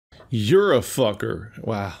You're a fucker.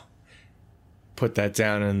 Wow. Put that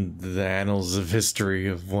down in the annals of history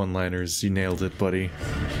of one-liners. You nailed it, buddy.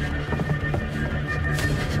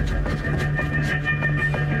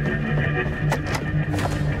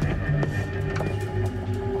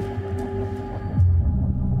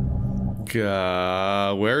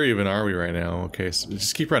 Where even are we right now? Okay, so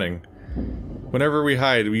just keep running. Whenever we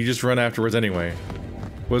hide, we just run afterwards anyway.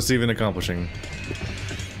 What's it even accomplishing?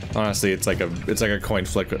 Honestly, it's like a coin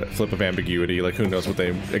flip of ambiguity. Like, who knows what they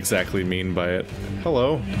exactly mean by it?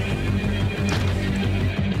 Hello.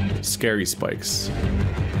 Scary spikes.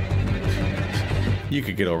 You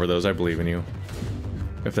could get over those. I believe in you.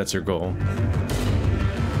 If that's your goal.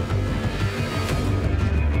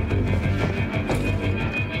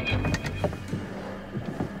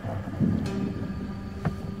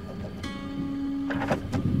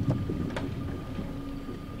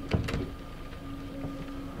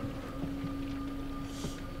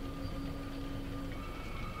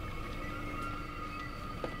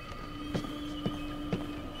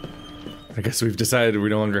 I guess we've decided we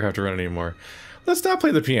no longer have to run anymore. Let's not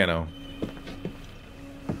play the piano.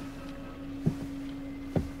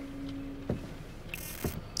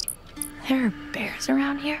 There are bears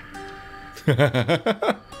around here?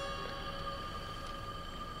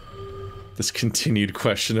 This continued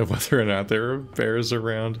question of whether or not there are bears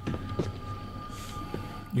around.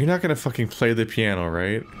 You're not gonna fucking play the piano,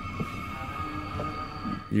 right?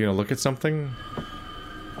 You gonna look at something?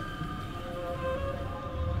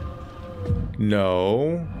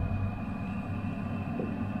 No.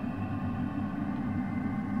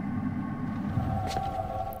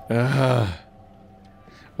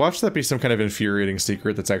 Watch that be some kind of infuriating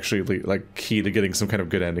secret that's actually like key to getting some kind of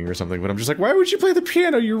good ending or something, but I'm just like, why would you play the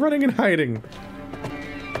piano? You're running and hiding.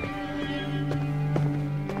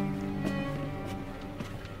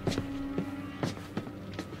 It's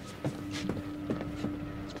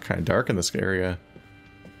kind of dark in this area.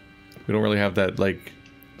 We don't really have that like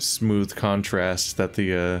smooth contrast that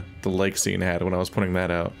the lake scene had when I was putting that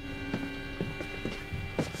out.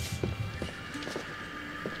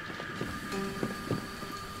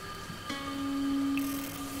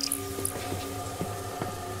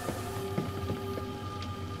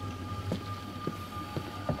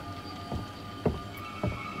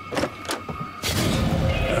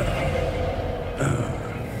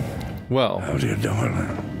 Well, how do you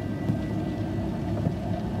doing?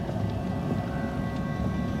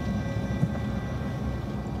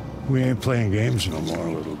 We ain't playing games no more,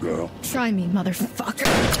 little girl. Try me, motherfucker.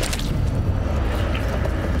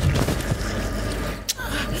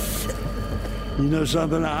 You know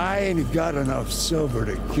something? I ain't got enough silver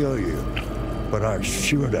to kill you, but I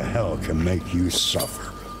sure to hell can make you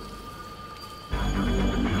suffer.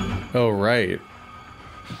 Oh, right.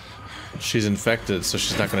 She's infected, so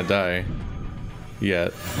she's not gonna die.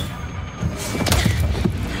 Yet.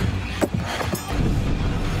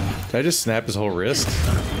 Did I just snap his whole wrist?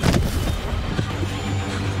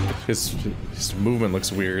 His movement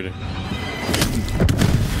looks weird.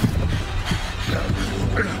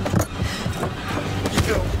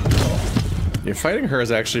 Yeah, fighting her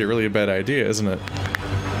is actually really a bad idea, isn't it?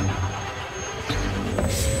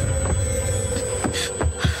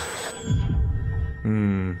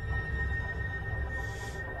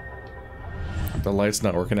 The light's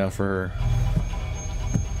not working out for her.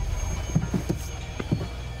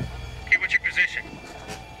 Okay, what's your position?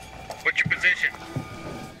 What's your position?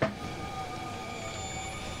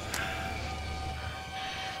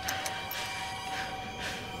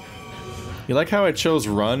 You like how I chose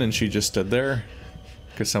run and she just stood there?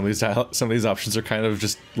 Because some of these options are kind of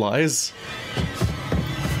just lies.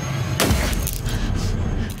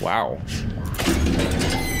 Wow.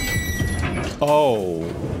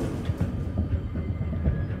 Oh.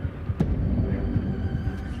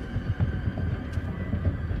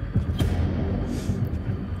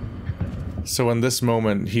 So in this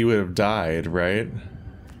moment, he would have died, right?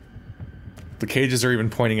 The cages are even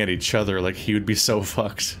pointing at each other, like he would be so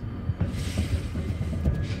fucked.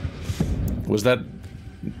 Was that...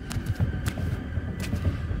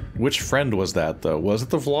 Which friend was that, though? Was it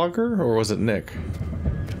the vlogger, or was it Nick?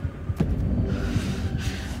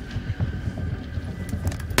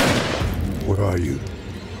 Where are you?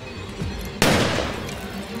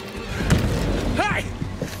 Hey!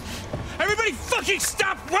 Everybody fucking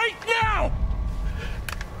stop right now!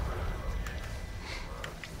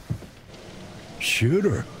 Shoot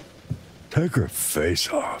her. Take her face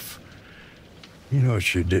off. You know what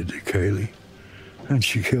she did to Kaylee? And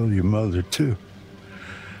she killed your mother, too.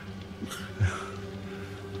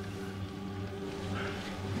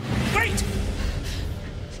 Wait!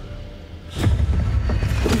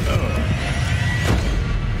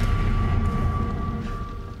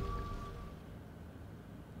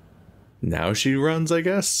 now she runs, I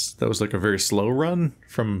guess. That was like a very slow run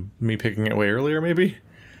from me picking it way earlier, maybe.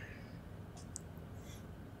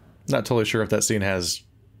 Not totally sure if that scene has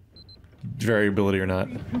variability or not.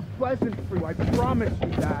 It's too pleasant for you, I promise you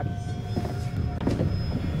that.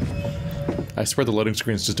 I swear the loading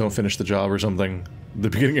screens just don't finish the job or something. The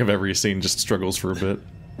beginning of every scene just struggles for a bit.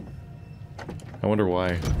 I wonder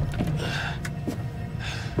why.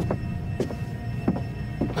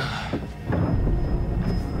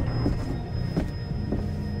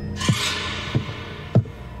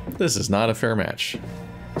 This is not a fair match.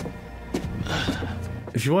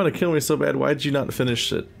 If you want to kill me so bad, why did you not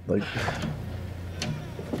finish it? Like...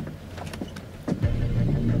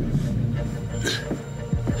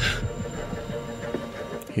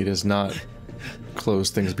 He does not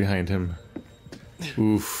close things behind him.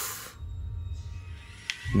 Oof.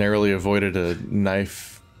 Narrowly avoided a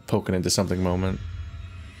knife poking into something moment.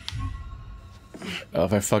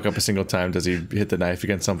 If I fuck up a single time, does he hit the knife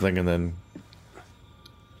against something and then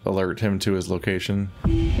alert him to his location?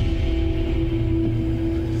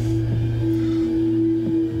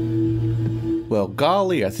 Well,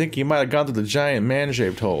 golly, I think he might have gone to the giant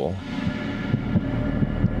man-shaped hole.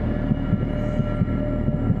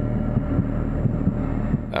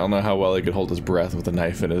 I don't know how well he could hold his breath with a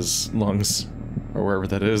knife in his lungs, or wherever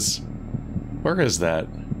that is. Where is that?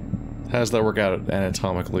 How does that work out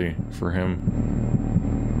anatomically for him?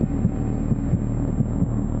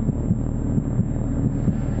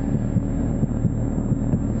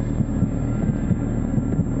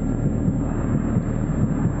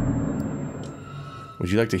 Would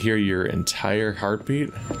you like to hear your entire heartbeat?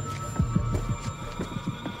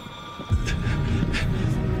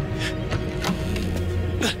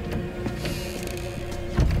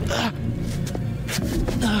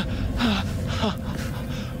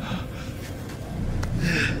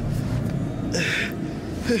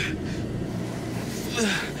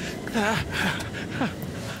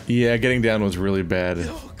 Yeah, getting down was really bad.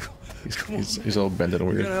 He's all bent and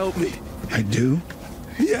weird. You're gonna help me. I do?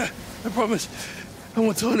 Yeah, I promise. I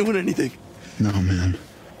won't tell anyone anything. No, man.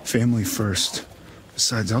 Family first.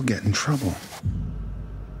 Besides, I'll get in trouble.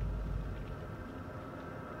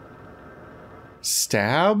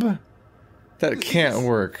 Stab? That can't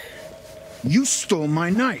work. You stole my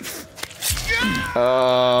knife.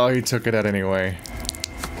 Oh, he took it out anyway.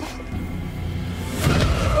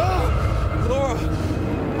 Laura!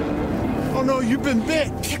 Oh no, you've been bit!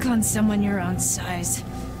 Pick on someone your own size.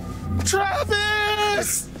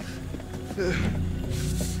 Travis! Laura?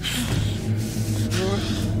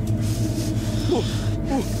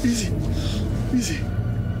 Oh, easy. Easy.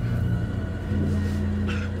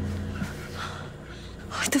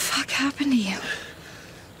 What the fuck happened to you?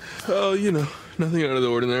 Oh, you know, nothing out of the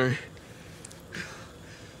ordinary.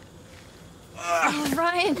 Oh,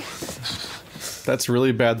 Ryan. That's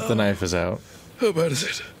really bad that the knife is out. How bad is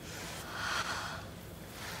it?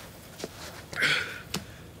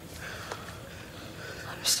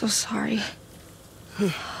 I'm so sorry.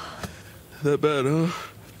 That bad, huh?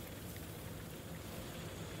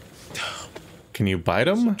 Can you bite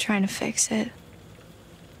him? I'm trying to fix it.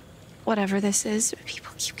 Whatever this is,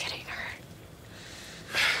 people keep getting hurt.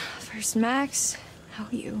 First Max, now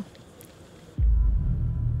you.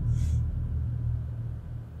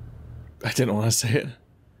 I didn't want to say it.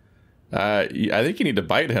 I think you need to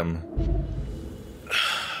bite him.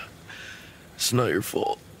 It's not your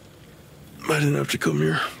fault. I didn't have to come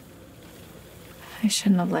here. I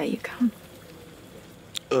shouldn't have let you come.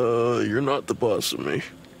 You're not the boss of me.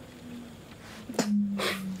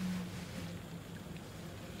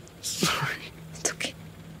 Sorry. It's okay.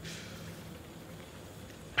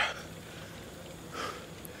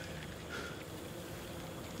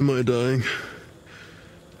 Am I dying?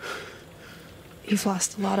 You've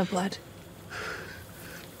lost a lot of blood.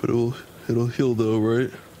 But it'll heal though, right?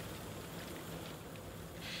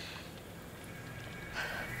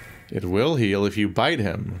 It will heal if you bite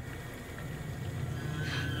him.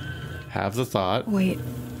 Have the thought. Wait.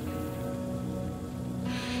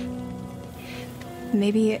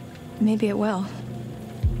 Maybe it will.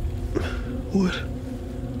 What?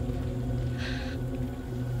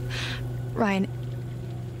 Ryan,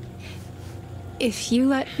 if you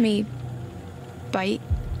let me bite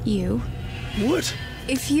you... What?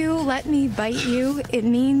 If you let me bite you, it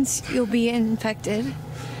means you'll be infected.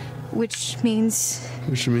 Which means...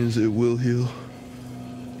 Which means it will heal.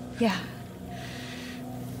 Yeah.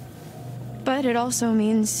 But it also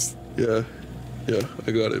means... Yeah,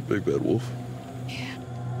 I got it, Big Bad Wolf.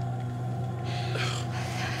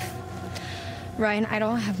 Ryan, I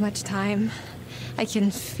don't have much time. I can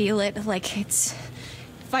feel it like it's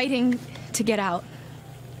fighting to get out.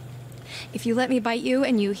 If you let me bite you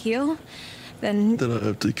and you heal, then Then I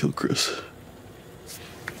have to kill Chris.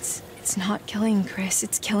 it's not killing Chris,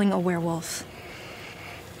 it's killing a werewolf.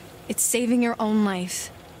 It's saving your own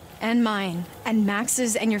life. And mine. And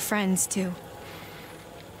Max's and your friends, too.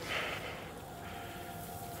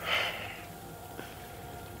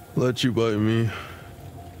 Let you bite me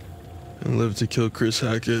and live to kill Chris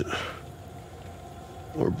Hackett,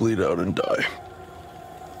 or bleed out and die.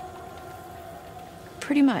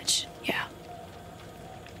 Pretty much, yeah.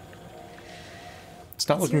 It's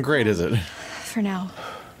not looking great, is it? For now.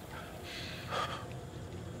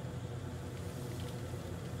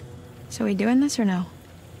 So we doing this or no?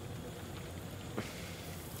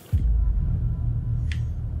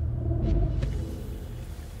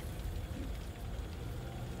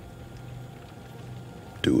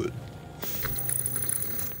 Do it.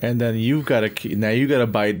 And then you've got to now you got to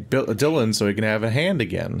bite Dylan so he can have a hand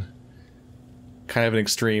again. Kind of an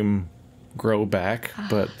extreme grow back,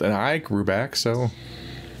 but an eye grew back, so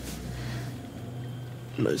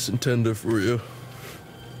Nice and tender for you.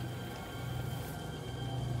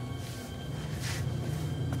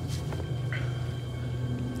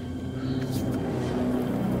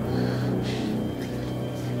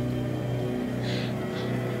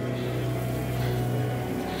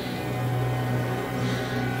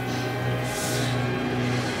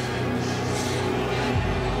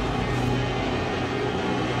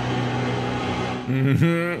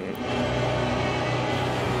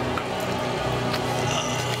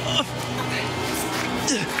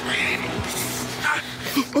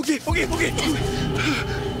 Okay.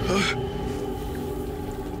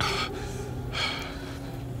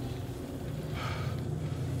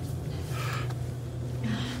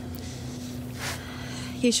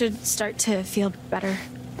 You should start to feel better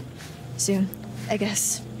soon, I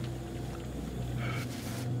guess.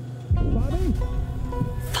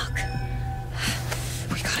 Fuck.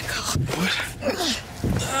 We gotta go. What?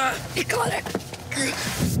 We got it.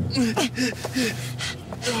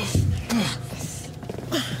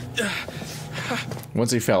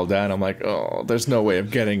 once he fell down, I'm like, oh, there's no way of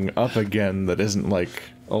getting up again that isn't like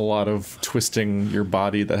a lot of twisting your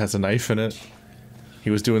body that has a knife in it. He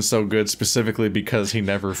was doing so good specifically because he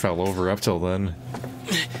never fell over up till then.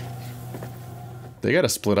 They gotta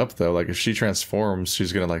split up though, like if she transforms,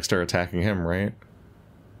 she's gonna like start attacking him, right?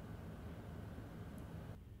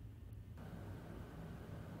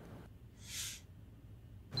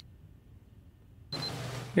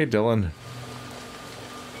 Hey Dylan.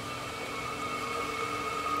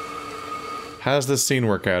 How does this scene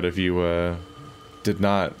work out if you did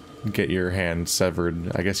not get your hand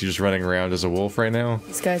severed? I guess you're just running around as a wolf right now?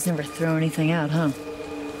 These guys never throw anything out, huh?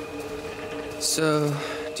 So,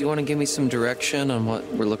 do you want to give me some direction on what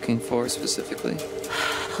we're looking for specifically?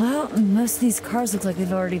 Well, most of these cars look like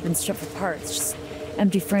they've already been stripped for parts. Just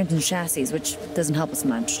empty frames and chassis, which doesn't help us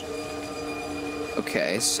much.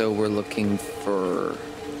 Okay, so we're looking for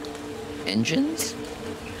engines?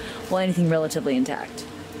 Well, anything relatively intact.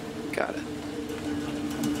 Got it.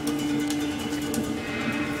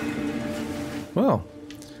 Well,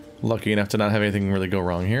 lucky enough to not have anything really go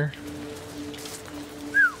wrong here.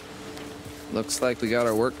 Looks like we got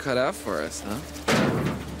our work cut out for us, huh?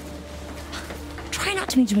 Try not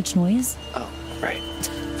to make too much noise. Oh, right.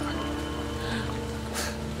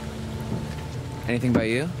 Anything by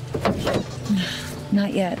you?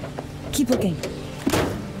 Not yet. Keep looking.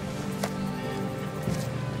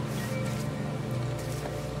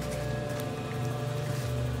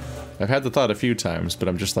 I've had the thought a few times, but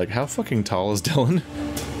I'm just like, how fucking tall is Dylan?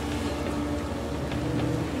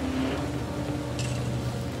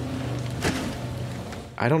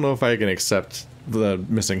 I don't know if I can accept the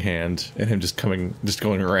missing hand and him just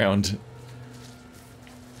going around.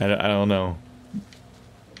 I don't know.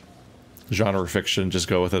 Genre fiction, just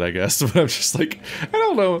go with it, I guess. But I'm just like, I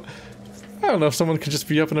don't know if someone could just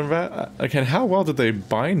be up in a vat. Again, how well did they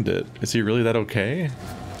bind it? Is he really that okay?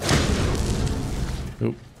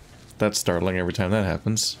 Oop. That's startling every time that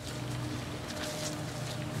happens.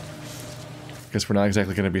 Guess we're not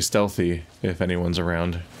exactly going to be stealthy if anyone's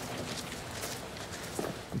around.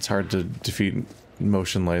 It's hard to defeat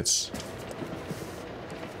motion lights.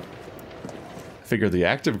 I figure the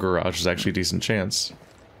active garage is actually a decent chance.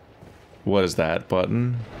 What is that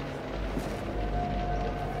button?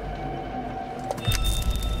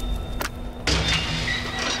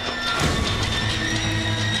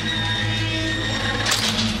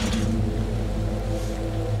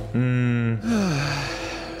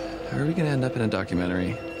 Are we gonna end up in a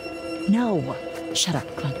documentary? No. Shut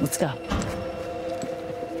up. Come on, let's go.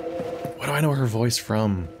 What do I know her voice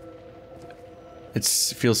from? It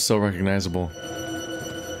feels so recognizable.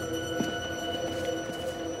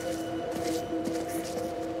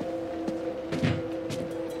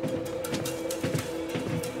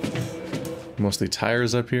 Mostly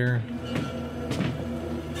tires up here.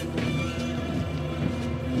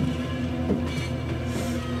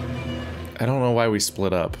 I don't know why we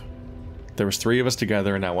split up. There was 3 of us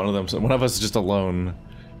together, and now one of us is just alone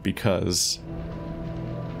because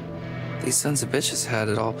These sons of bitches had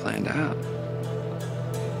it all planned out.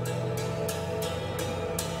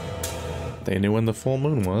 they knew when the full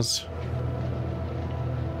moon was.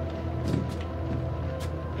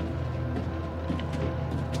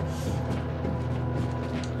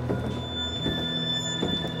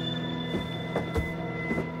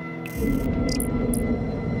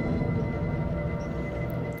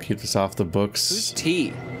 Keep this off the books. Who's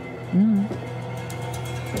T?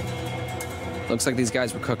 Looks like these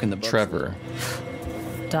guys were cooking the books. Trevor.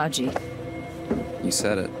 Dodgy. You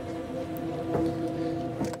said it.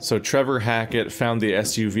 So Trevor Hackett found the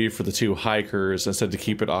SUV for the 2 hikers and said to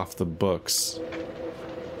keep it off the books.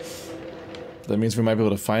 That means we might be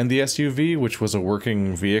able to find the SUV, which was a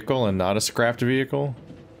working vehicle and not a scrapped vehicle.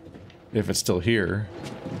 If it's still here.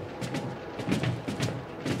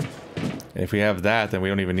 And if we have that, then we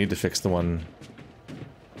don't even need to fix the one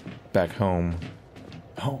back home.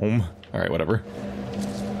 Home? Alright, whatever.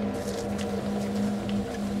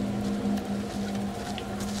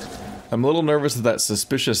 I'm a little nervous that that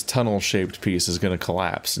suspicious tunnel-shaped piece is going to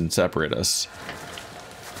collapse and separate us.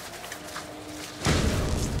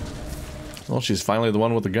 Well, she's finally the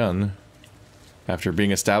one with the gun. After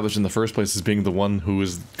being established in the first place as being the one who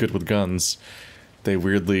is good with guns, they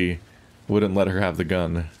weirdly wouldn't let her have the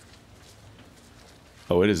gun.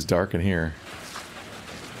 Oh, it is dark in here.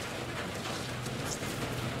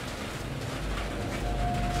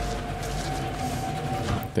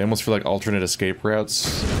 They almost feel like alternate escape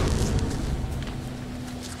routes.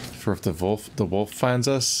 For if the wolf finds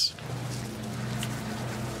us.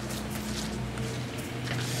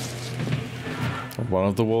 Or one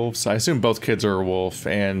of the wolves. I assume both kids are a wolf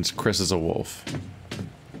and Chris is a wolf.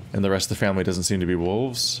 And the rest of the family doesn't seem to be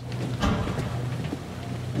wolves.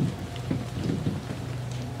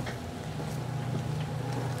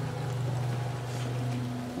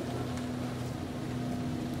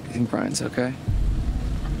 You think Brian's okay?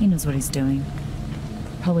 He knows what he's doing.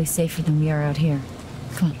 Probably safer than we are out here.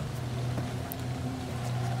 Come on.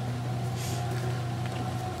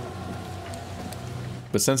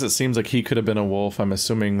 But since it seems like he could have been a wolf, I'm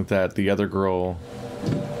assuming that the other girl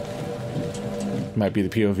might be the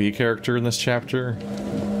POV character in this chapter.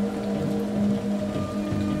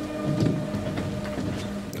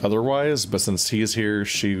 Otherwise, but since he's here,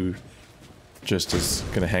 she just is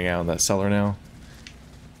gonna hang out in that cellar now.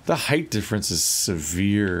 The height difference is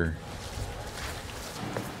severe.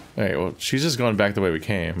 Alright, well, she's just going back the way we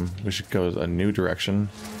came. We should go a new direction.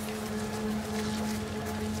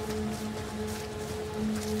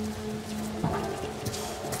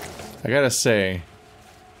 I gotta say,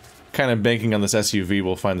 kind of banking on this SUV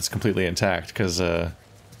we'll find this completely intact, because at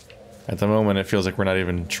the moment it feels like we're not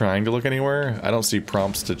even trying to look anywhere. I don't see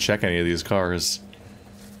prompts to check any of these cars.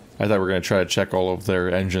 I thought we were going to try to check all of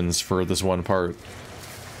their engines for this one part.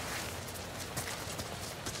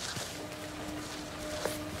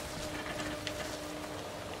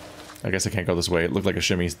 I guess I can't go this way. It looked like a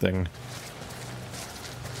shimmy thing.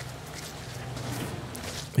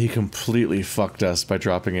 He completely fucked us by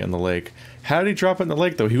dropping it in the lake. How did he drop it in the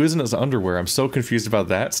lake, though? He was in his underwear. I'm so confused about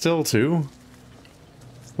that still, too.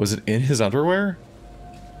 Was it in his underwear?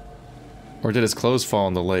 Or did his clothes fall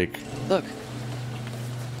in the lake? Look.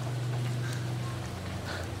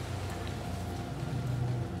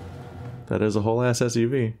 That is a whole ass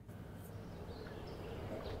SUV.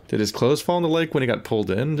 Did his clothes fall in the lake when he got pulled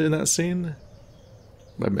in that scene?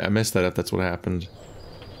 I missed that if that's what happened.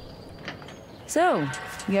 So,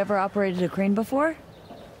 you ever operated a crane before?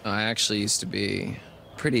 I actually used to be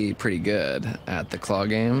pretty good at the claw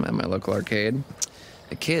game at my local arcade.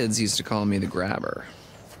 The kids used to call me the grabber.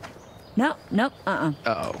 No, nope,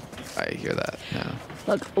 Oh, I hear that now.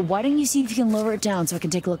 Look, why don't you see if you can lower it down so I can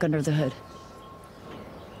take a look under the hood?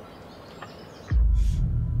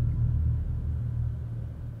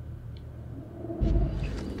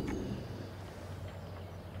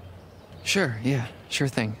 Sure, yeah, sure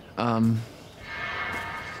thing.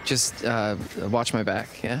 Just watch my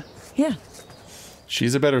back, yeah? Yeah.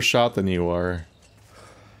 She's a better shot than you are.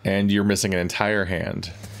 And you're missing an entire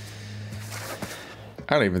hand.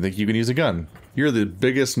 I don't even think you can use a gun. You're the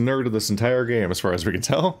biggest nerd of this entire game, as far as we can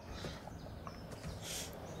tell.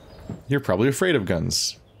 You're probably afraid of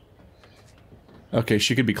guns. Okay,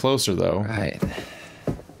 she could be closer, though. Right.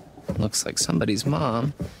 Looks like somebody's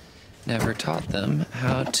mom never taught them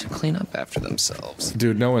how to clean up after themselves.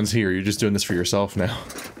 Dude, no one's here. You're just doing this for yourself now.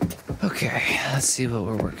 Okay, let's see what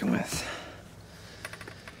we're working with.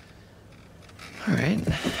 All right,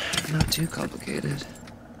 not too complicated.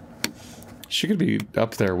 She could be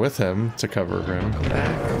up there with him to cover him.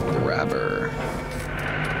 Back grabber.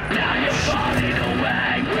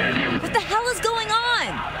 What the hell is going on?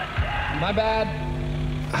 My bad.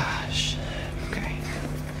 Ah, shit. Okay.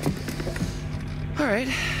 All right.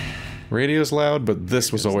 Radio's loud, but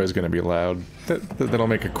this was always going to be loud. That'll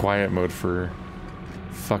make a quiet mode for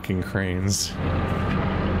fucking cranes.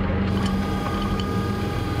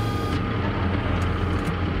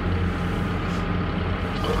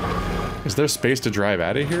 Is there space to drive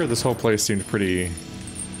out of here? This whole place seemed pretty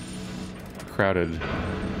crowded.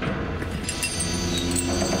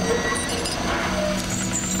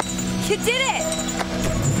 You did it!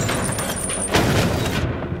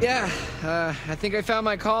 Yeah, I think I found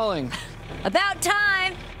my calling. About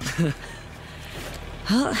time!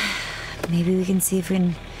 Well, maybe we can see if we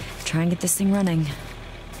can try and get this thing running.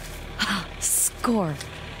 Score!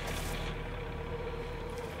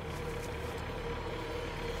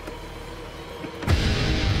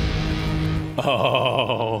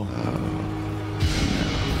 Oh.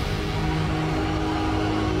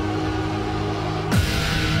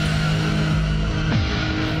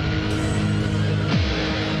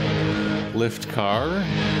 Lift car?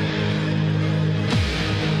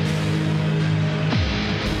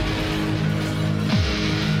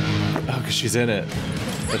 Oh, because she's in it.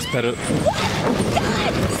 That's better. God!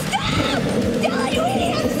 Stop! Dylan, you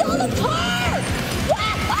idiot! Stole the car!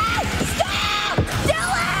 Stop!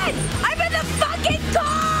 Dylan! I'm in the fucking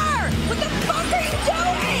car! What the fuck are you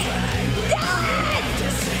doing? Dylan!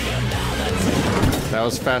 That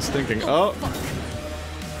was fast thinking. Oh!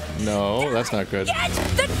 No, that's not good. Get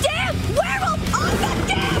the damn werewolf off the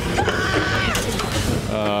damn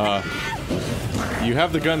car! You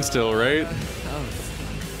have the gun still, right?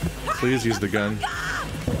 Please use the gun.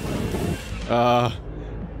 What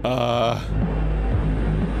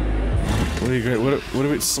are you going?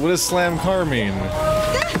 What does slam car mean?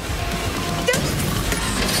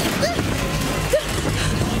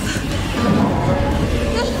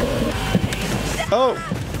 Oh!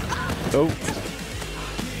 Oh!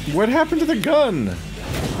 What happened to the gun?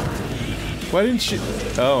 Why didn't she?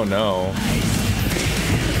 Oh no!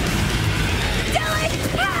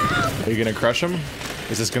 Are you gonna crush him?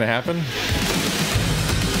 Is this gonna happen?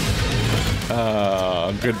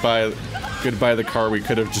 Goodbye the car we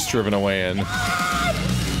could have just driven away in.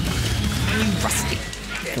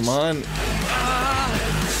 Come on.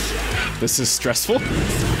 This is stressful.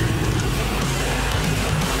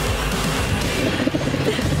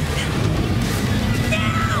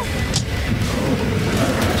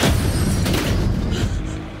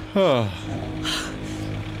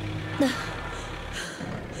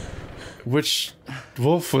 Which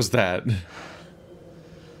wolf was that?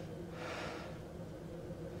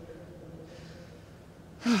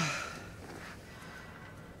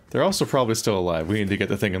 They're also probably still alive. We need to get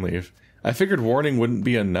the thing and leave. I figured warning wouldn't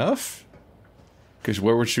be enough. Because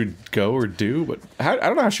where would she go or do? But I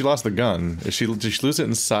don't know how she lost the gun. Did she lose it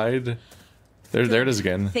inside? There it is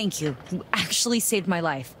again. Thank you. You actually saved my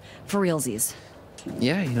life. For realsies.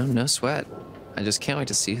 Yeah, no sweat. I just can't wait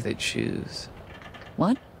to see who they choose.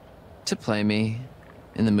 What? To play me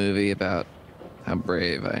in the movie about how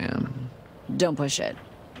brave I am. Don't push it.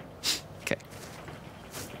 Okay.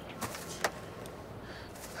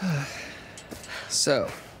 So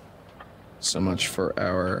much for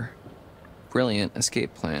our brilliant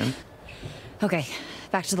escape plan. Okay,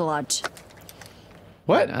 back to the lodge.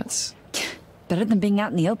 What? Nuts. Better than being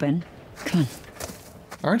out in the open. Come on.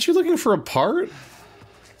 Aren't you looking for a part?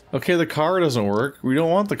 Okay, the car doesn't work. We don't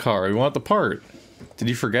want the car. We want the part. Did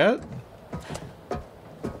you forget?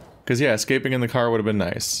 Because, yeah, escaping in the car would have been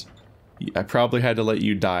nice. I probably had to let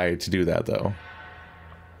you die to do that, though.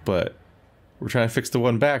 But we're trying to fix the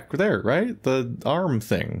one back there, right? The arm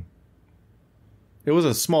thing. It was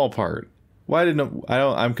a small part. Why didn't...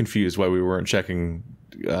 I'm confused why we weren't checking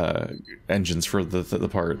engines for the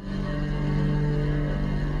part.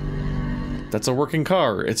 That's a working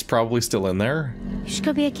car. It's probably still in there. You should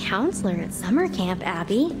go be a counselor at summer camp,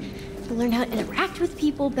 Abby. You'll learn how to interact with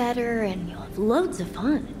people better, and you'll have loads of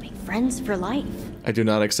fun and make friends for life. I do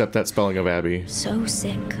not accept that spelling of Abby. So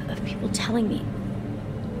sick of people telling me.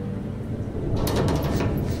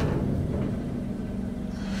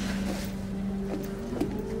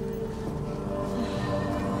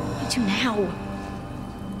 What do now?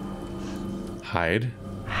 Hide.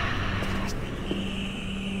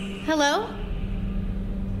 Hello?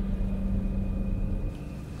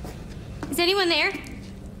 Is anyone there?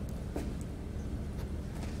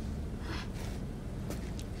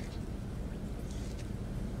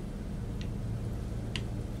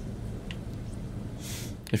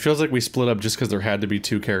 It feels like we split up just because there had to be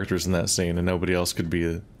 2 characters in that scene and nobody else could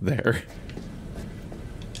be there.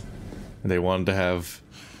 And they wanted to have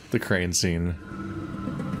the crane scene.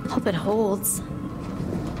 Hope it holds.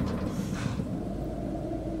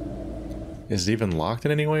 Is it even locked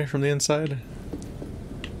in any way from the inside?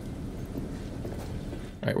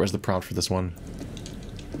 Alright, where's the prompt for this one?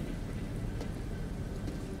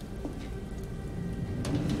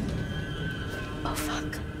 Oh,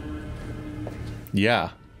 fuck.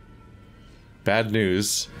 Yeah. Bad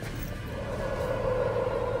news.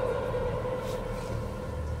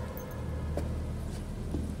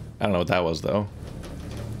 I don't know what that was, though.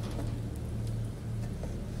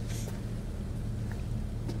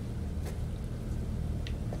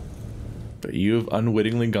 But you've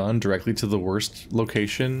unwittingly gone directly to the worst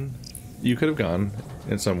location you could have gone,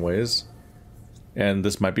 in some ways. And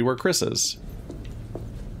this might be where Chris is.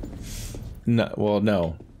 No, well,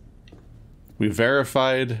 no. We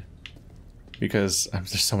verified... Because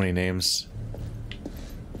there's so many names.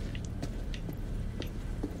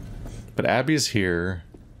 But Abby's here.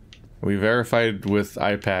 We verified with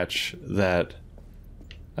eye patch that...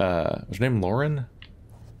 was her name Lauren?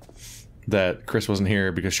 That Chris wasn't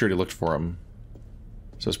here because she already looked for him.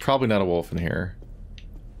 So it's probably not a wolf in here.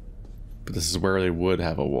 But this is where they would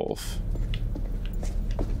have a wolf.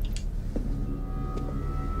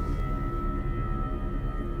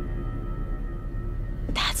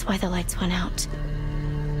 That's why the lights went out.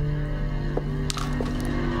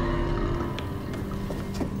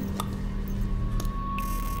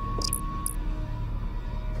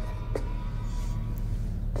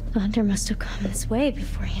 The hunter must have come this way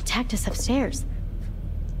before he attacked us upstairs.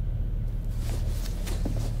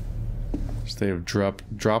 So they have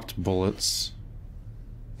dropped bullets.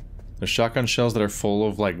 There's shotgun shells that are full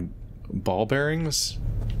of, like, ball bearings.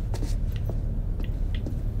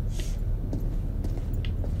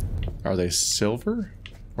 Are they silver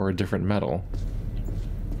or a different metal?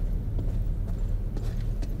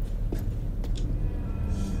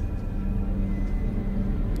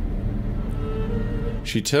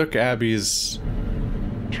 She took Abby's...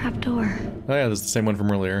 Trapdoor. Oh yeah, that's the same one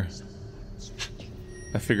from earlier.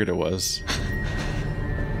 I figured it was.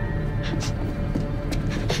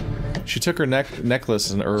 She took her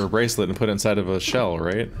necklace or her bracelet and put it inside of a shell,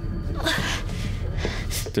 right?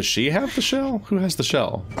 Does she have the shell? Who has the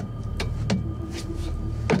shell?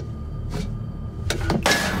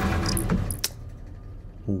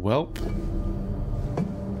 Welp.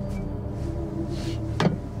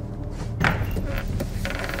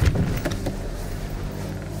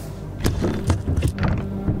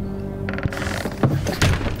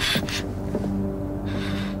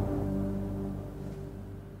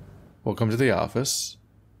 Welcome to the office.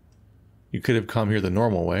 You could have come here the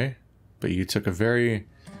normal way, but you took a very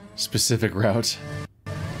specific route.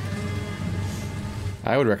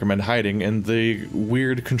 I would recommend hiding in the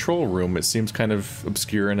weird control room. It seems kind of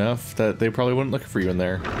obscure enough that they probably wouldn't look for you in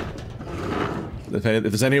there. If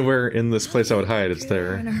there's anywhere in this place I would hide, it's there.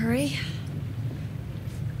 We're in a hurry.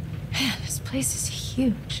 Man, this place is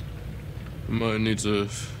huge. Might need to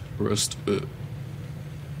rest a bit.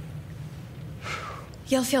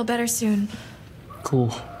 You'll feel better soon.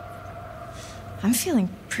 Cool. I'm feeling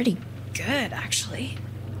pretty good, actually.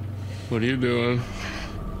 What are you doing?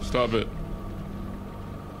 Stop it.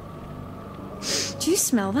 Do you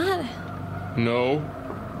smell that? No.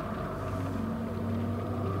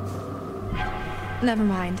 Never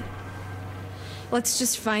mind. Let's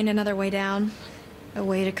just find another way down. A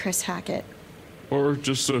way to Chris Hackett. Or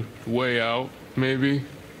just a way out, maybe.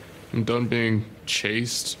 I'm done being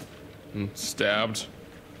chased and stabbed.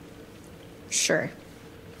 Sure.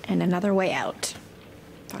 And another way out.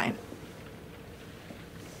 Fine.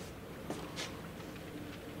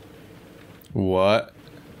 What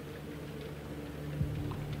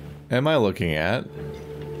am I looking at?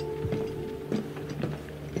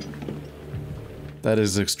 That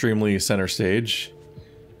is extremely center stage.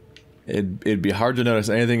 It'd be hard to notice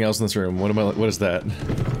anything else in this room. What is that?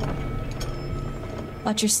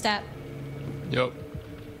 Watch your step. Yep.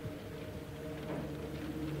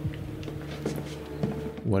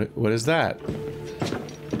 What is that?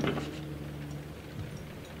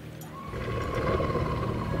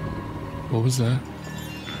 What was that?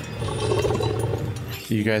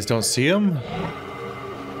 You guys don't see him?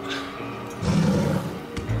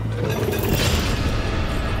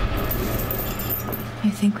 I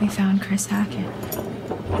think we found Chris Hackett.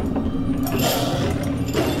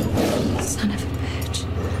 Son of a bitch.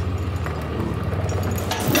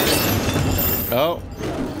 Oh.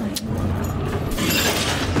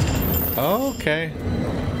 Okay.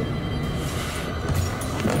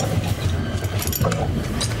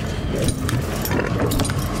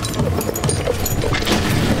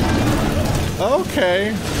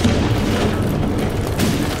 Okay.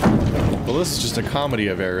 Well, this is just a comedy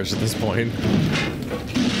of errors at this point.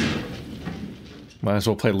 Might as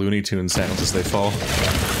well play Looney Tunes sounds as they fall.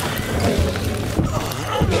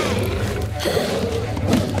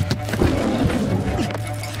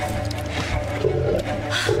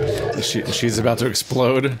 She's about to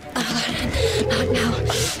explode. Not now.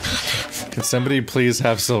 Can somebody please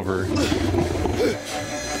have silver?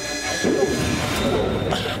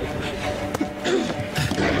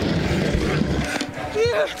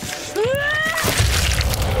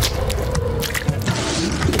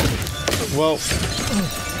 Well,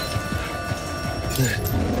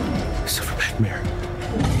 Silverback mare.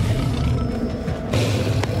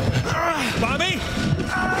 Bobby!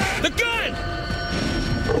 The gun!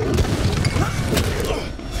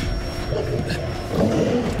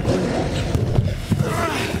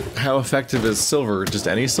 how effective is silver? Just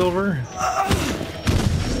any silver?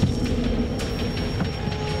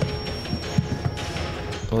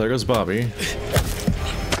 Well, there goes Bobby.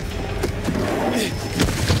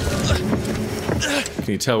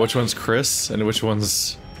 Can you tell which one's Chris and which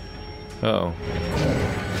one's... Uh-oh.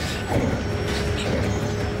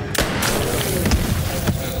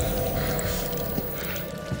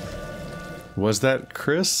 Was that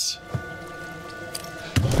Chris?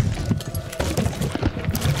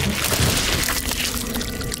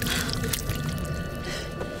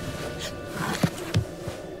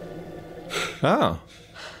 Oh.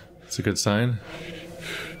 That's a good sign.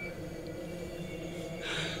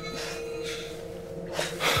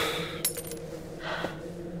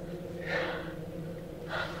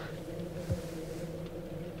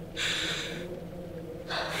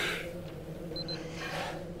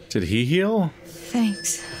 Did he heal?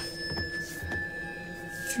 Thanks.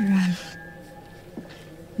 For,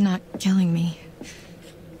 not killing me.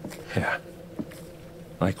 Yeah.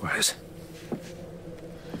 Likewise.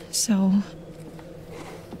 So...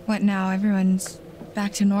 what now? Everyone's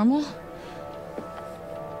back to normal?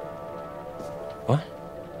 What?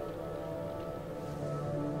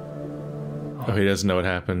 Oh, he doesn't know what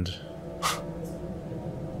happened.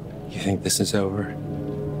 You think this is over?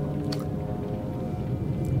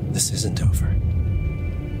 This isn't over.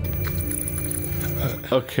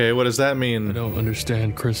 Okay, what does that I mean? don't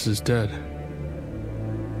understand. Chris is dead.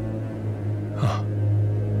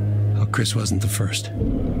 Oh, Chris wasn't the first.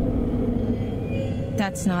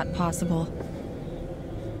 That's not possible.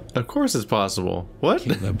 Of course it's possible. What?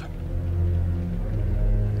 Caleb.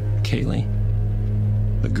 Kaylee.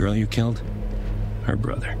 The girl you killed. Her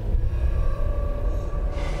brother.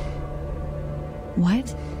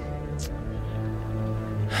 What?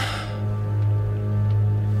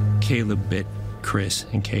 Caleb bit Chris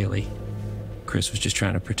and Kaylee. Chris was just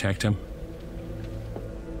trying to protect him.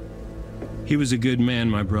 He was a good man,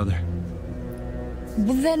 my brother.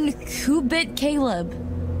 Well, then who bit Caleb?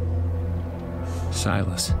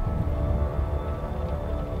 Silas.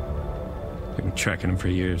 We've been tracking him for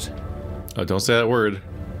years. Oh, don't say that word.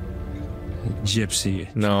 Gypsy.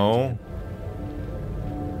 No.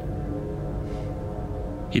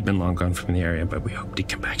 He'd been long gone from the area, but we hoped he'd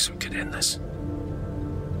come back so we could end this.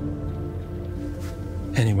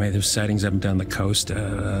 Anyway, there's sightings up and down the coast.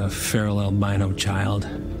 A feral albino child.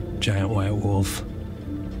 Giant white wolf.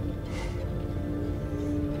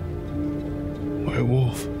 White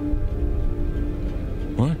wolf.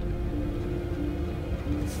 What?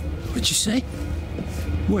 What'd you say?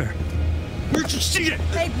 Where? Where'd you see it?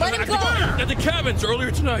 Hey, let him go! At the cabins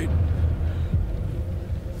earlier tonight.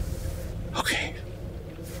 Okay.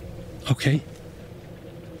 Okay.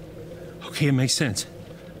 Okay, it makes sense.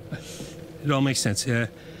 It all makes sense.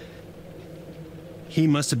 He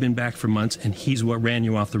must have been back for months, and he's what ran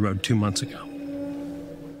you off the road 2 months ago.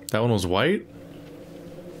 That one was white?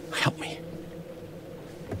 Help me.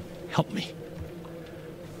 Help me.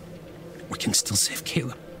 We can still save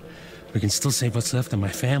Caleb. We can still save what's left of my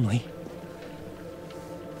family.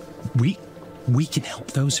 We can help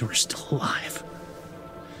those who are still alive.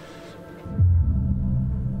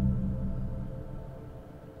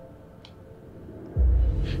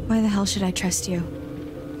 Why the hell should I trust you?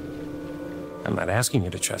 I'm not asking you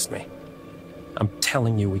to trust me. I'm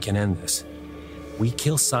telling you we can end this. We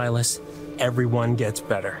kill Silas, everyone gets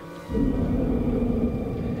better.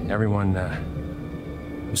 Everyone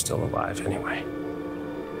who's still alive anyway.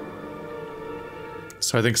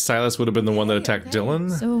 So I think Silas would have been the one that attacked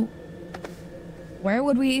Dylan? So, where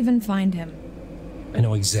would we even find him? I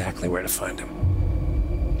know exactly where to find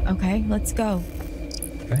him. Okay, let's go.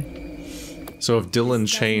 Okay? So if Dylan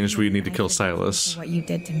changed, we need to kill Silas. What you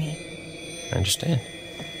did to me. I understand.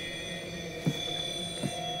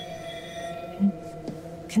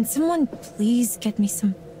 can someone please get me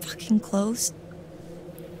some fucking clothes?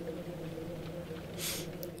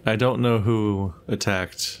 I don't know who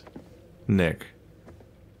attacked Nick.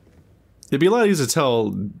 It'd be a lot easier to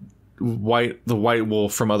tell the white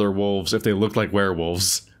wolf from other wolves if they look like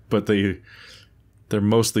werewolves, but they're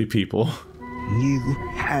mostly people. You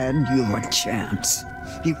had your chance.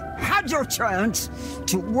 You had your chance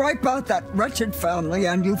to wipe out that wretched family,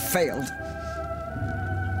 and you failed.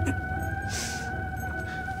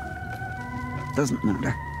 Doesn't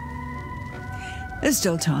matter. There's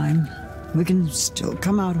still time. We can still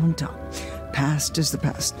come out on top. Past is the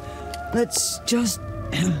past. Let's just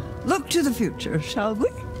look to the future, shall we?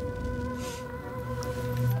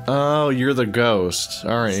 Oh, you're the ghost,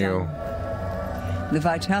 aren't you? The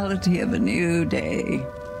vitality of a new day.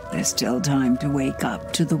 There's still time to wake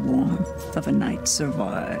up to the warmth of a night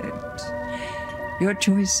survived. Your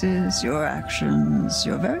choices, your actions,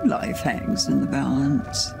 your very life hangs in the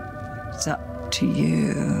balance. It's up to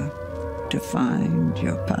you to find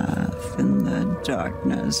your path in the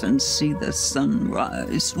darkness and see the sun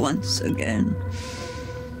rise once again.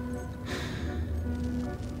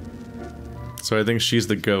 So I think she's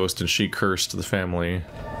the ghost and she cursed the family.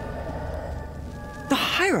 The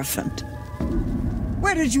Hierophant?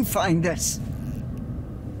 Where did you find this?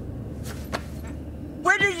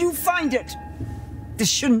 Where did you find it? This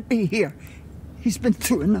shouldn't be here. He's been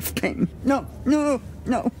through enough pain. No, no,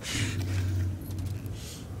 no.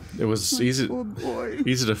 It was easy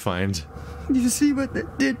to find. You see what they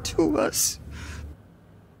did to us?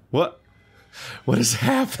 What? What is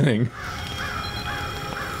happening?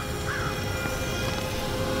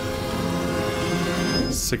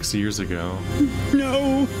 Six years ago.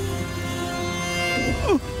 No.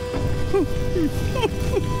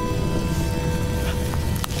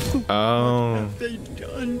 Oh. What have they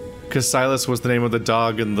done? Because Silas was the name of the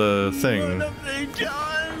dog in the thing. What have they done?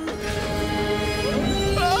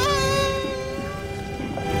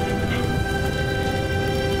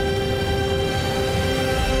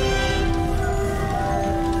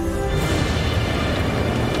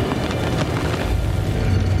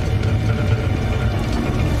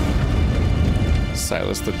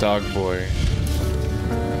 Silas the dog boy.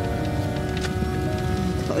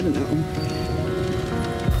 I don't know.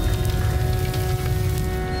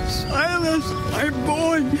 Silas, my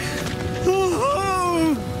boy!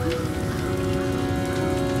 Oh!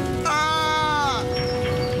 Ah!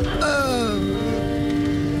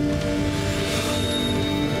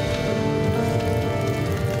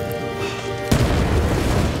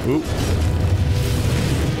 Oop.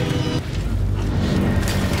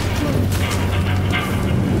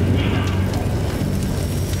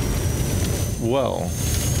 Well.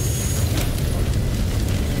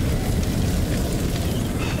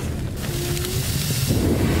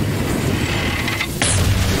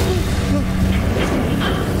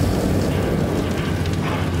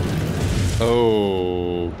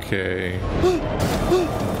 Okay.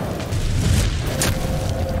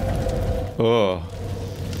 Oh.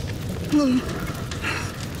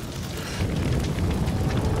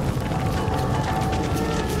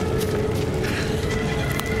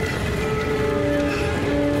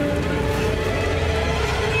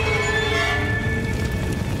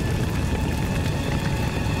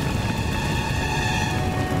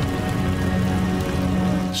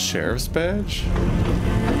 Sheriff's badge?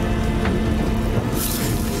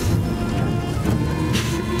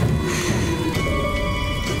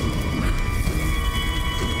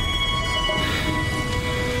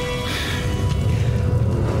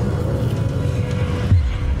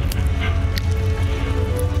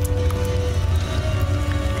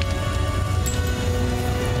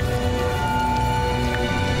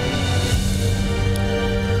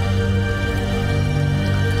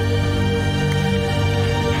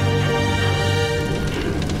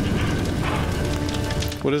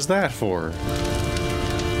 What is that for?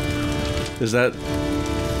 Is that...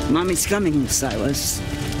 Mommy's coming, Silas.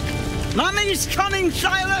 Mommy's coming,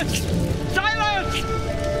 Silas! Silas!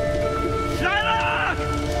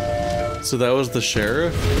 Silas! So that was the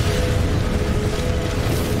sheriff?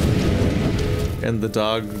 And the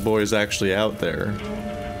dog boy's actually out there.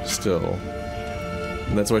 Still.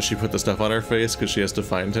 And that's why she put the stuff on her face, because she has to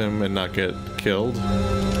find him and not get killed.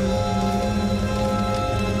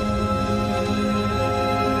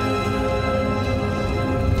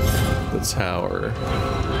 The tower.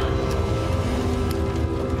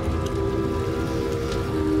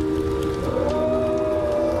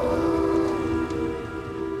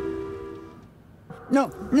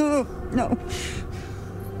 No, no, no.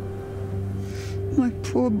 My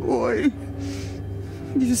poor boy.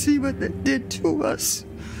 You see what they did to us?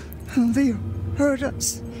 How they hurt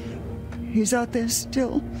us. He's out there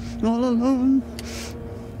still, all alone.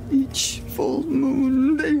 Each full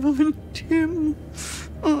moon they hunt him,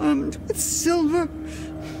 armed with silver,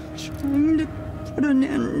 trying to put an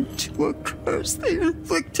end to a curse they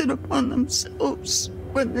inflicted upon themselves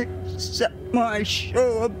when they set my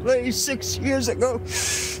show ablaze 6 years ago.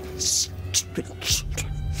 Stupid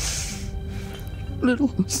children.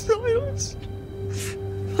 Little Silas,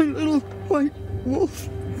 my little white wolf.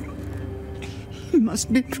 He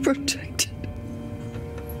must be protected.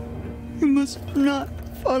 You must not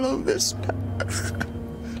follow this path.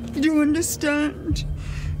 Do you understand?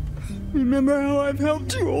 Remember how I've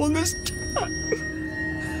helped you all this time.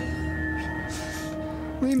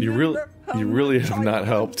 You really have not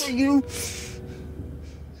helped. You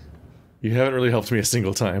haven't really helped me a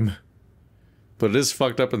single time. But it is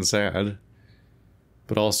fucked up and sad.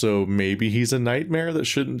 But also, maybe he's a nightmare that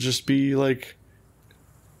shouldn't just be, like,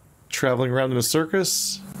 traveling around in a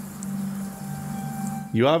circus?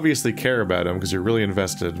 You obviously care about him because you're really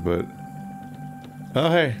invested, but... Oh,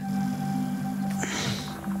 hey.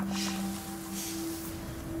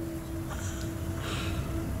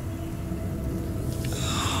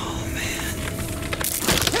 Oh, man.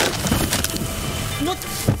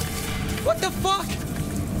 What the fuck?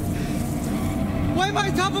 Why am I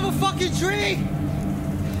on top of a fucking tree?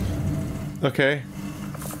 Okay.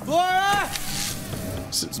 Laura!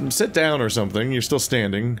 Sit down or something. You're still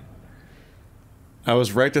standing. I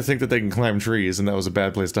was right to think that they can climb trees, and that was a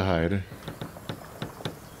bad place to hide.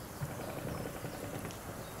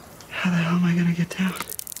 How the hell am I gonna get down?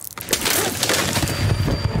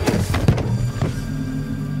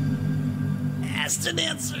 Asked and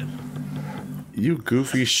answered. You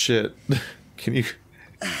goofy shit. Can you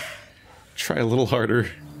try a little harder?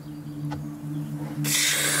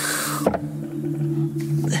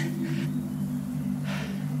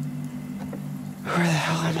 Where the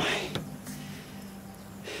hell am I?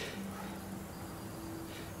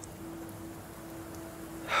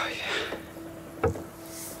 Oh, yeah.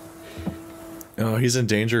 Oh, he's in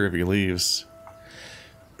danger if he leaves.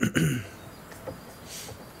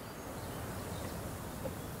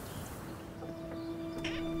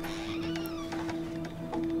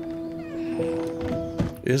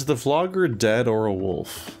 Is the vlogger dead or a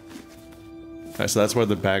wolf? Alright, so that's why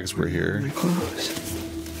the bags were here.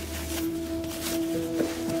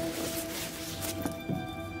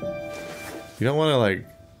 You don't want to, like,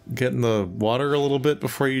 get in the water a little bit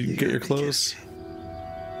before you get your clothes?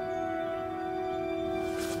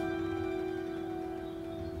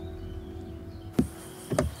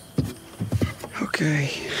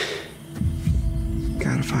 Okay.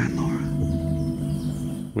 Gotta find Laura.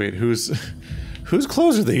 Wait, whose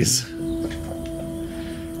clothes are these?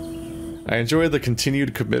 I enjoy the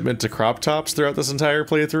continued commitment to crop tops throughout this entire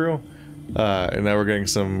playthrough. And now we're getting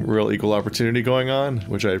some real equal opportunity going on,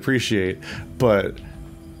 which I appreciate. But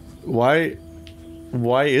why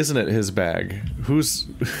isn't it his bag? Who's...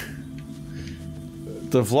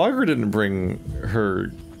 The vlogger didn't bring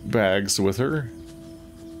her bags with her.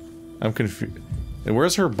 I'm confused. And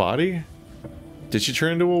where's her body? Did she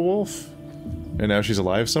turn into a wolf? And now she's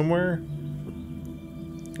alive somewhere?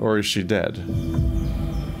 Or is she dead?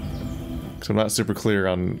 Because I'm not super clear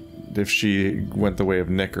on if she went the way of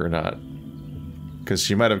Nick or not. Because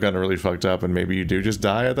she might have gotten really fucked up and maybe you do just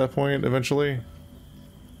die at that point eventually.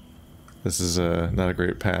 This is not a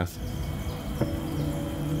great path.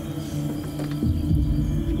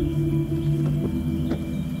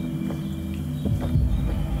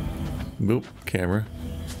 Boop, camera.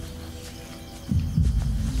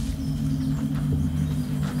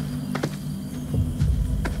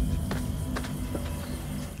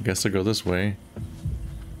 Guess I'll go this way.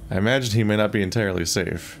 I imagine he may not be entirely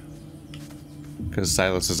safe. Because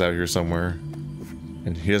Silas is out here somewhere.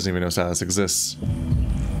 And he doesn't even know Silas exists.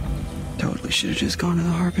 Totally should have just gone to the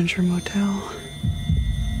Harbinger Motel.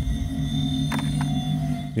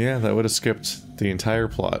 Yeah, that would have skipped the entire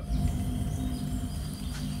plot.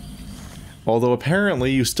 Although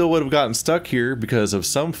apparently you still would have gotten stuck here because of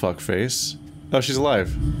some fuckface. Oh, she's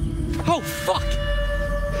alive. Oh, fuck!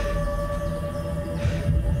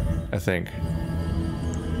 I think.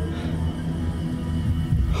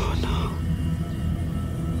 Oh, no.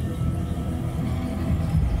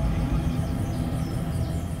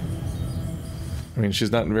 I mean,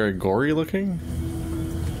 she's not very gory looking.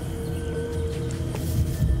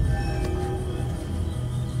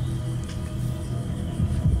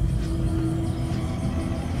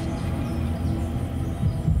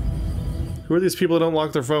 Who are these people that don't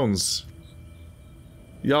lock their phones?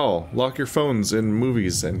 Y'all, lock your phones in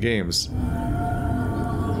movies and games.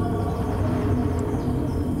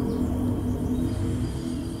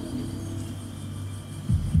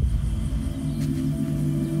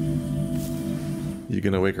 You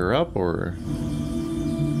gonna wake her up, or?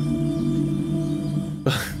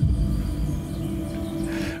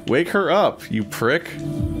 Wake her up, you prick!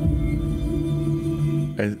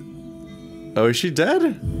 Oh, is she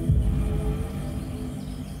dead?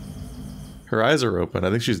 Her eyes are open. I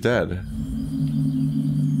think she's dead.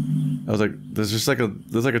 I was like, there's like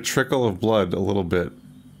a trickle of blood, a little bit.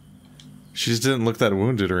 She just didn't look that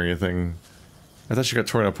wounded or anything. I thought she got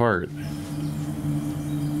torn apart.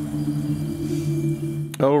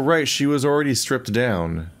 Oh right, she was already stripped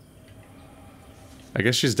down. I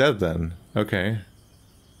guess she's dead then. Okay.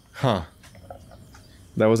 Huh.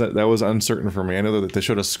 That was uncertain for me. I know that they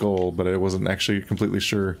showed a skull, but I wasn't actually completely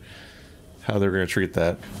sure how they were going to treat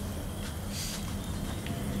that.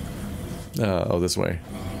 Oh, this way.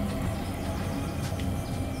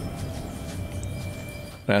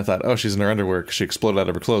 And I thought, oh, she's in her underwear because she exploded out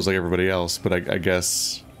of her clothes like everybody else, but I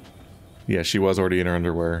guess... Yeah, she was already in her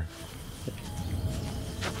underwear.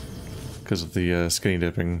 Because of the skinny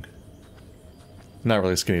dipping. Not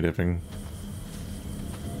really skinny dipping.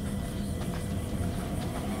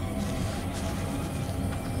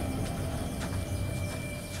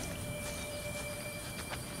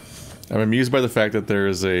 I'm amused by the fact that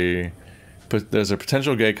there's a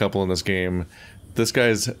potential gay couple in this game. This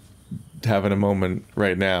guy's having a moment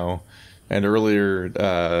right now, and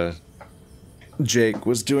earlier Jake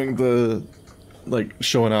was doing the like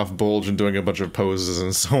showing off bulge and doing a bunch of poses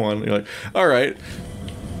and so on. You're like, all right,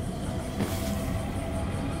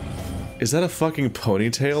 is that a fucking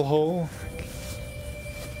ponytail hole?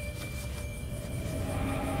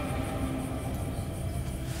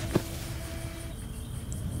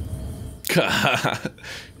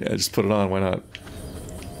 Yeah, just put it on, why not?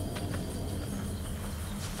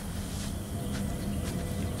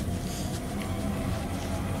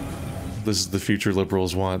 This is the future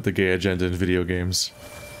liberals want, the gay agenda in video games.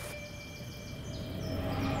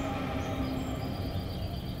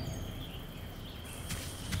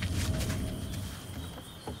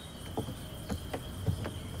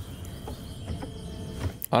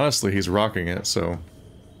 Honestly, he's rocking it, so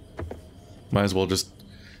might as well just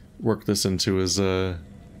work this into his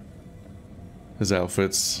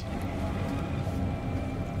outfits.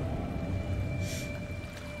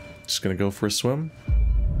 Just gonna go for a swim.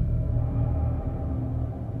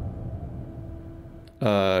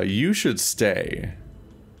 You should stay.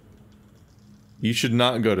 You should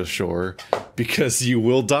not go to shore because you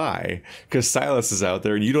will die. Because Silas is out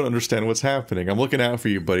there and you don't understand what's happening. I'm looking out for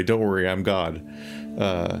you, buddy. Don't worry, I'm God.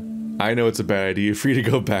 I know it's a bad idea for you to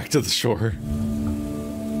go back to the shore.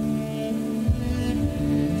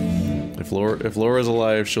 If Laura's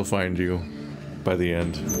alive, she'll find you by the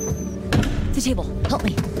end. The table, help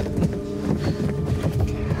me.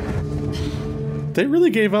 They really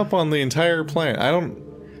gave up on the entire plan.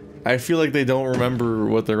 I feel like they don't remember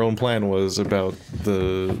what their own plan was about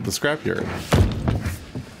the scrapyard.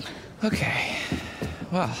 Okay.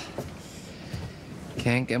 Well,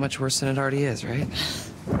 can't get much worse than it already is, right?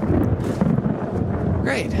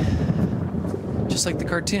 Great. Just like the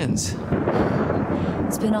cartoons.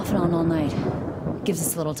 It's been off and on all night. Gives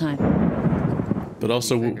us a little time. But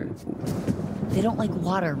also... They don't like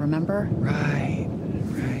water, remember? Right.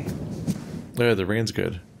 Yeah, the rain's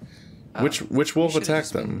good. Which wolf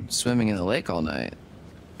attacked them? Swimming in the lake all night.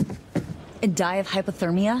 And die of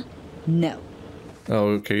hypothermia? No. Oh,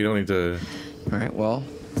 okay, you don't need to... Alright, well,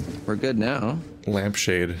 we're good now.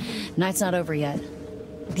 Lampshade. Night's not over yet.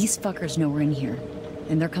 These fuckers know we're in here.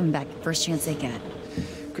 And they're coming back first chance they get.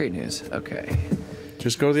 Great news, okay.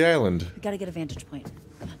 Just go to the island. We gotta get a vantage point.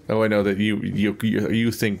 Oh, I know that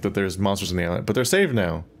you think that there's monsters in the island, but they're saved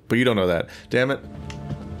now. But you don't know that. Damn it.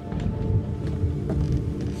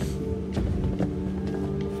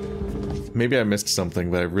 Maybe I missed something,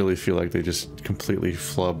 but I really feel like they just completely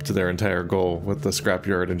flubbed their entire goal with the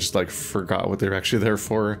scrapyard and just like forgot what they were actually there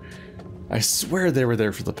for. I swear they were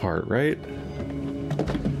there for the part, right?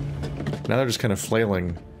 Now they're just kind of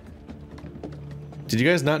flailing. Did you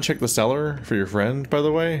guys not check the cellar for your friend, by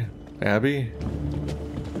the way? Abby?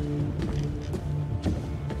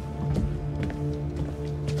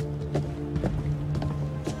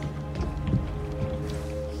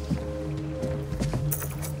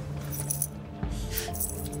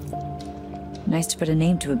 Nice to put a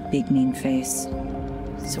name to a big mean face.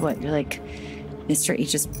 So what, you're like Mr.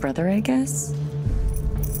 H's brother, I guess?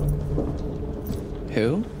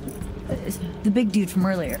 Who? The big dude from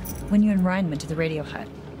earlier, when you and Ryan went to the radio hut.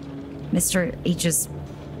 Mr. H's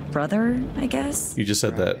brother, I guess? You just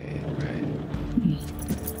said that. Right.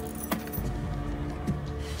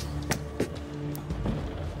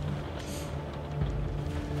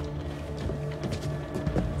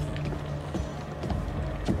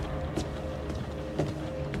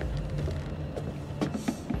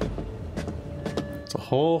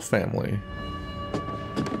 whole family.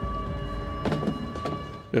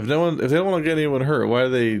 If they don't want to get anyone hurt, why do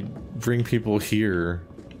they bring people here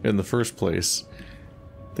in the first place?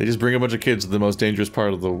 They just bring a bunch of kids to the most dangerous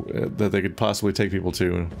part of the that they could possibly take people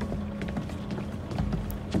to.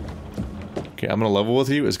 Okay, I'm gonna level with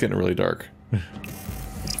you. It's getting really dark.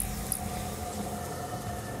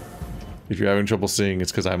 If you're having trouble seeing,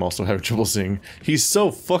 it's because I'm also having trouble seeing. He's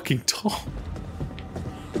so fucking tall.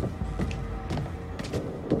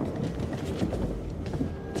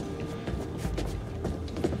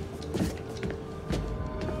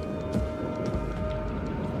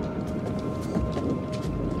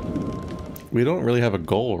 We don't really have a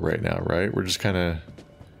goal right now, right? We're just kind of...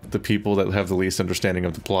 The people that have the least understanding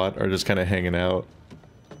of the plot are just kind of hanging out.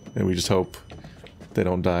 And we just hope they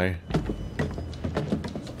don't die.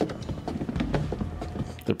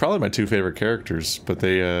 They're probably my two favorite characters, but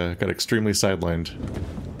they got extremely sidelined.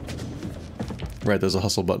 Right, there's a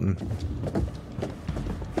hustle button.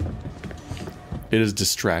 It is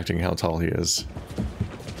distracting how tall he is.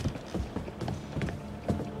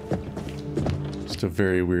 Just a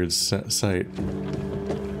very weird sight.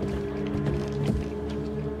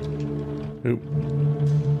 Oop.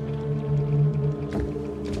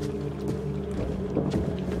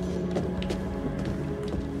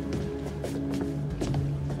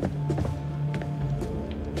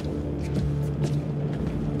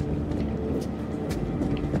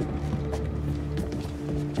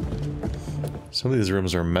 Some of these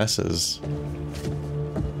rooms are messes.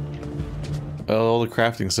 Oh, all the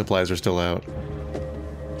crafting supplies are still out.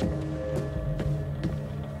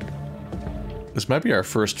 This might be our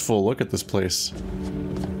first full look at this place.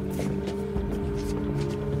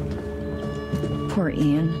 Poor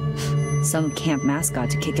Ian. Some camp mascot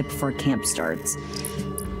to kick it before camp starts.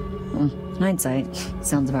 Well, hindsight,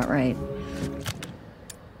 sounds about right.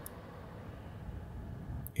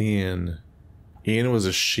 Ian. Ian was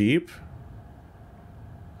a sheep?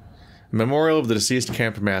 Memorial of the deceased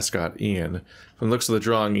camp mascot, Ian. From the looks of the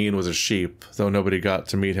drawing, Ian was a sheep, though nobody got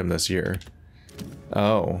to meet him this year.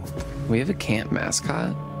 Oh. We have a camp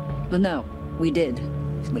mascot? But no, we did.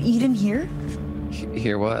 But you didn't hear?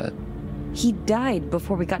 Hear what? He died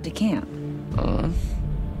before we got to camp.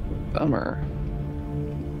 Bummer.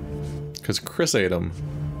 Because Chris ate him.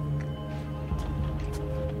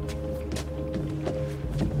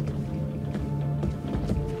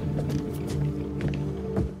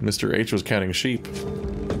 Mr. H was counting sheep.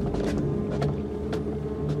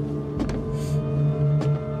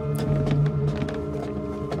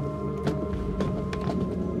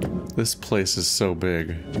 This place is so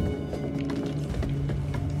big.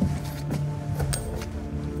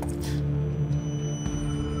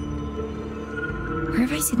 Where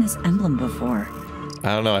have I seen this emblem before?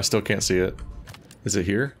 I don't know, I still can't see it. Is it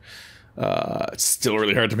here? It's still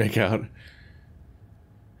really hard to make out.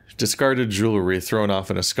 Discarded jewelry thrown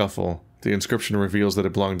off in a scuffle. The inscription reveals that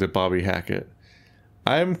it belonged to Bobby Hackett.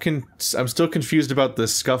 I'm still confused about the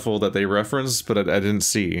scuffle that they referenced, but I didn't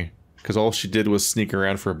see. Because all she did was sneak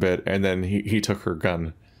around for a bit, and then he took her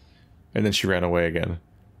gun. And then she ran away again.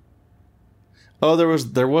 Oh, there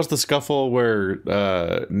was the scuffle where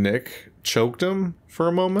Nick choked him for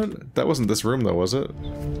a moment? That wasn't this room though, was it?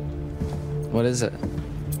 What is it?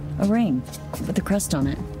 A ring with a crest on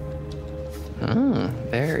it. Oh,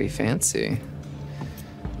 very fancy.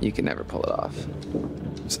 You can never pull it off.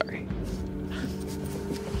 Sorry.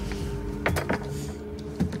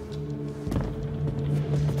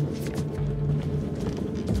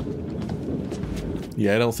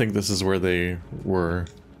 Yeah, I don't think this is where they were.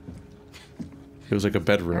 It was like a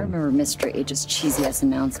bedroom. I remember Mr. H's cheesy-ass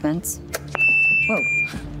announcements. Whoa.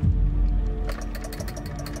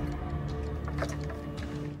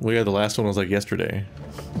 Well, yeah, the last one was like yesterday.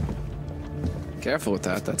 Careful with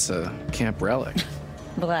that, that's a camp relic.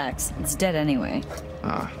 Relax, it's dead anyway.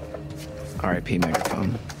 Ah, R.I.P.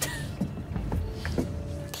 megaphone.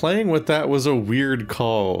 Playing with that was a weird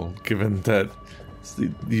call, given that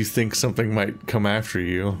you think something might come after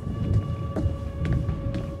you.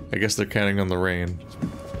 I guess they're counting on the rain.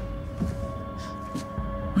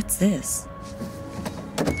 What's this?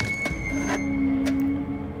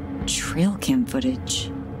 Trail cam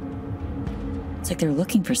footage. It's like they're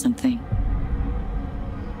looking for something.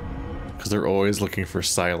 Because they're always looking for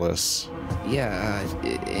Silas. Yeah,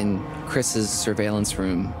 in Chris's surveillance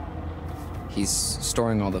room. He's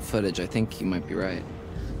storing all the footage. I think you might be right.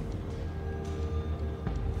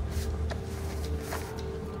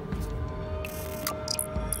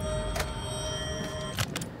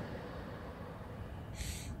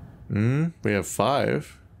 We have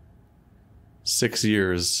 5. 6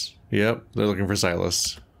 years. Yep, they're looking for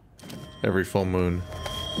Silas. every full moon.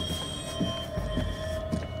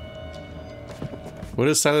 What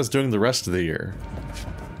is Silas doing the rest of the year?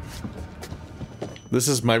 This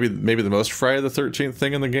is maybe the most Friday the 13th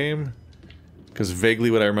thing in the game, because vaguely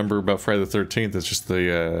what I remember about Friday the 13th is just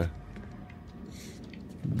the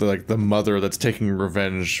mother that's taking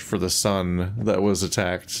revenge for the son that was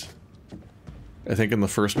attacked. I think in the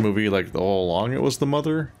first movie, like all along, it was the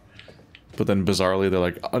mother, but then bizarrely they're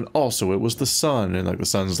like, and also it was the son, and like the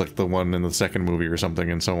son's like the one in the second movie or something,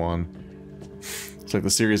 and so on. It's like the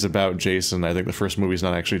series about Jason. I think the first movie's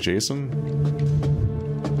not actually Jason,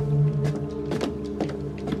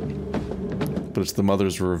 but it's the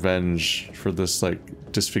mother's revenge for this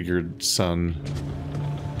like disfigured son.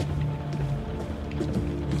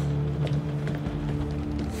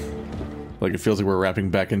 Like, it feels like we're wrapping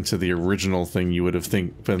back into the original thing you would have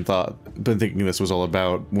been thinking this was all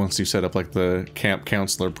about once you set up, like, the camp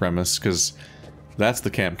counselor premise, because that's the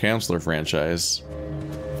camp counselor franchise.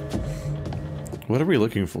 What are we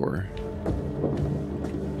looking for?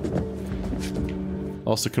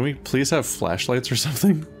 Also, can we please have flashlights or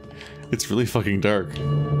something? It's really fucking dark.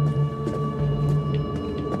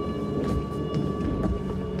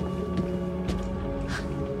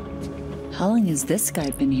 How long has this guy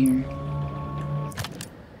been here?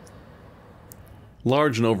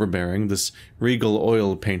 Large and overbearing, this regal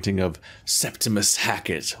oil painting of Septimus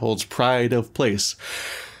Hackett holds pride of place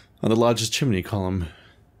on the lodge's chimney column.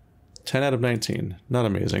 10 out of 19. Not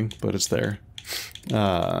amazing, but it's there.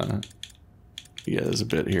 Yeah, there's a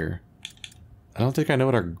bit here. I don't think I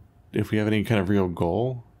know if we have any kind of real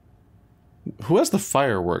goal. Who has the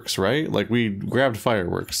fireworks, right? Like, we grabbed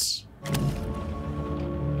fireworks.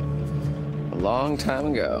 A long time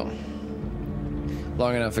ago.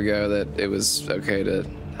 Long enough ago that it was okay to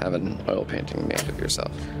have an oil painting made of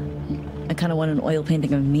yourself. I kind of want an oil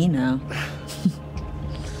painting of me now.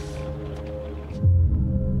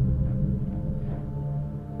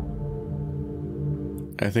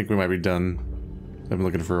 I think we might be done. I've been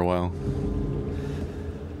looking for a while.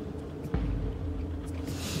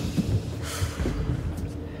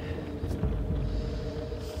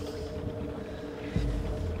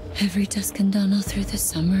 Every dusk and dawn all through the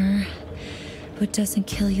summer. What doesn't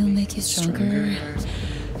kill you will make you stronger.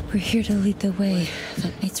 We're here to lead the way.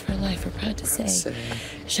 That mates for life, we're proud to say.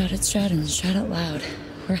 Shout at Stratton, shout out loud.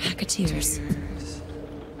 We're Hacketeers.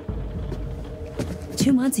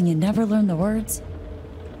 2 months and you never learn the words?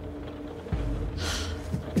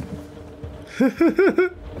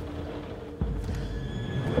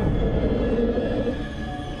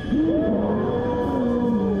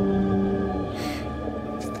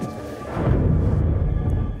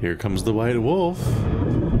 Here comes the white wolf.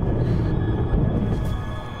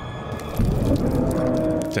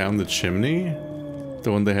 Down the chimney?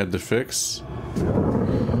 The one they had to fix?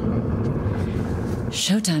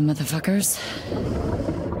 Showtime, motherfuckers.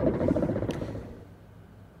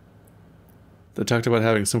 They talked about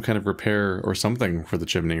having some kind of repair or something for the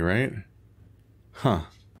chimney, right? Huh.